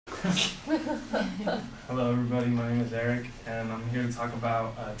Hello everybody, my name is Erik, and I'm here to talk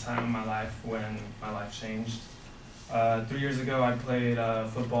about a time in my life when my life changed. 3 years ago I played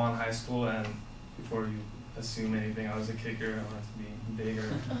football in high school, and before you assume anything, I was a kicker. I don't have to be big or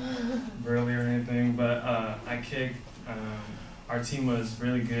burly or anything, but I kicked. Our team was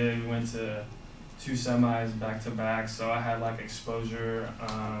really good. We went to 2 semis back to back, so I had like exposure.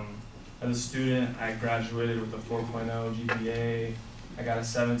 As a student, I graduated with a 4.0 GPA. I got a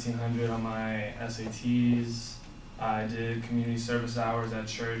 1700 on my SATs. I did community service hours at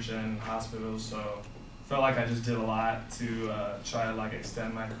church and hospitals, so felt like I just did a lot to try to like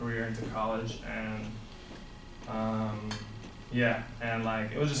extend my career into college. And yeah, and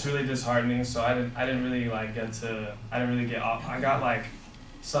like it was just really disheartening. So I didn't really get off. I got like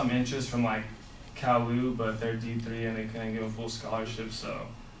some interest from like Cal Lu, but they're D3 and they couldn't give a full scholarship. So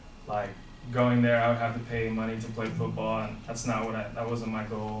like going there, I would have to pay money to play football, and that wasn't my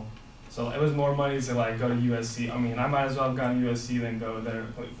goal. So it was more money to like go to USC. I mean, I might as well have gone to USC than go there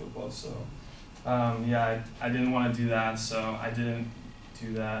to play football. So yeah, I didn't want to do that, so I didn't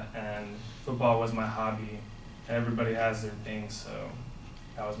do that. And football was my hobby, and everybody has their thing, so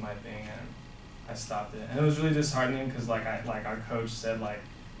that was my thing, and I stopped it. And it was really disheartening because like our coach said, like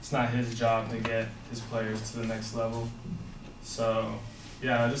it's not his job to get his players to the next level. So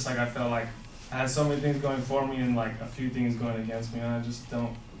yeah, just like I felt like I had so many things going for me and like a few things going against me, and I just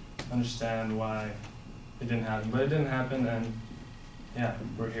don't understand why it didn't happen. But it didn't happen, and yeah,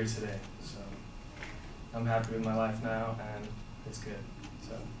 we're here today. So I'm happy with my life now, and it's good.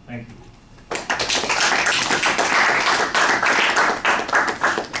 So thank you.